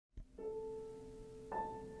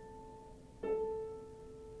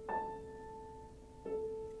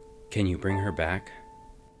Can you bring her back?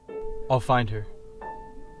 I'll find her,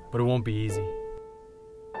 but it won't be easy.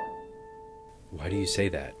 Why do you say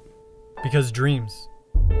that? Because dreams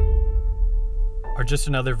are just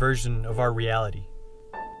another version of our reality.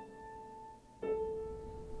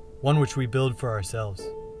 One which we build for ourselves.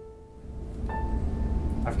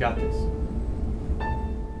 I've got this.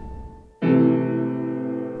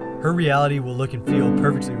 Her reality will look and feel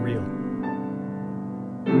perfectly real.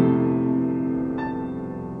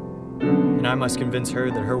 And I must convince her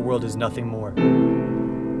that her world is nothing more than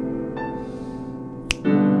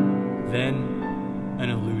an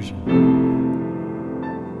illusion.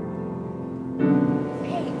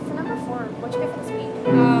 Hey, for number 4, what'd you get for this week?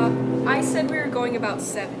 I said we were going about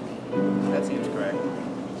 70. That seems correct.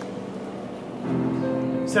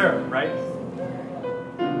 Sarah, right?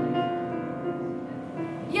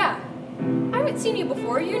 Yeah. I haven't seen you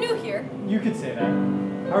before. You're new here. You could say that.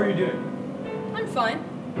 How are you doing? I'm fine.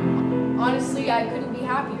 Honestly, I couldn't be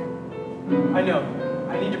happier. I know.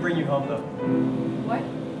 I need to bring you home, though. What?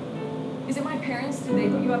 Is it my parents? Did they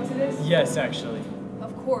put you up to this? Yes, actually.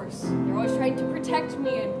 Of course. They're always trying to protect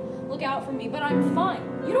me and look out for me, but I'm fine.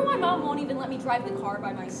 You know my mom won't even let me drive the car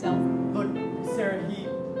by myself. Look, Sarah,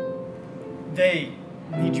 they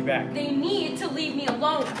need you back. They need to leave me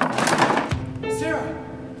alone. Sarah!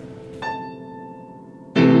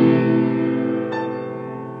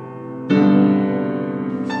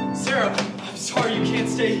 Sarah, I'm sorry you can't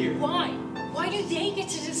stay here. Why? Why do they get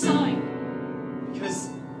to decide? Because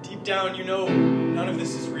deep down you know none of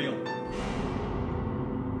this is real.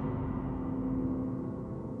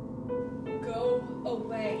 Go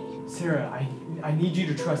away. Sarah, I need you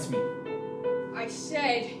to trust me. I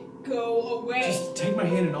said go away. Just take my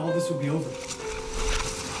hand and all this will be over.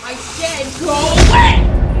 I said go away!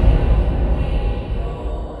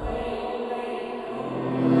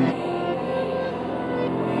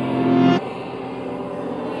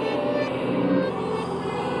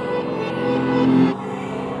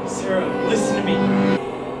 Sarah, listen to me.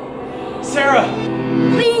 Sarah!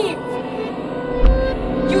 Leave!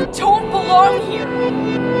 You don't belong here!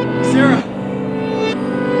 Sarah!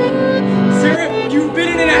 Sarah, you've been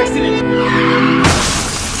in an accident!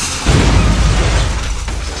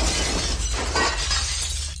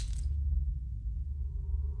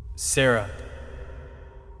 Sarah,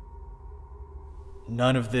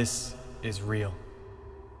 none of this is real.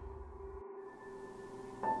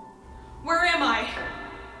 Where am I?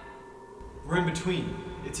 We're in between.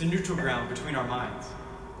 It's a neutral ground between our minds.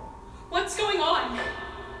 What's going on?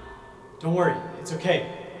 Don't worry, it's okay.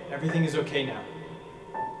 Everything is okay now.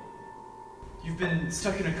 You've been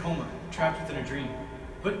stuck in a coma, trapped within a dream.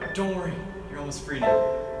 But don't worry, you're almost free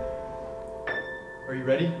now. Are you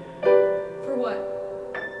ready For what?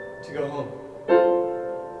 to go home?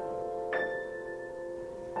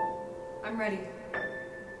 I'm ready.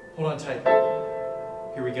 Hold on tight.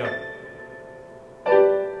 Here we go.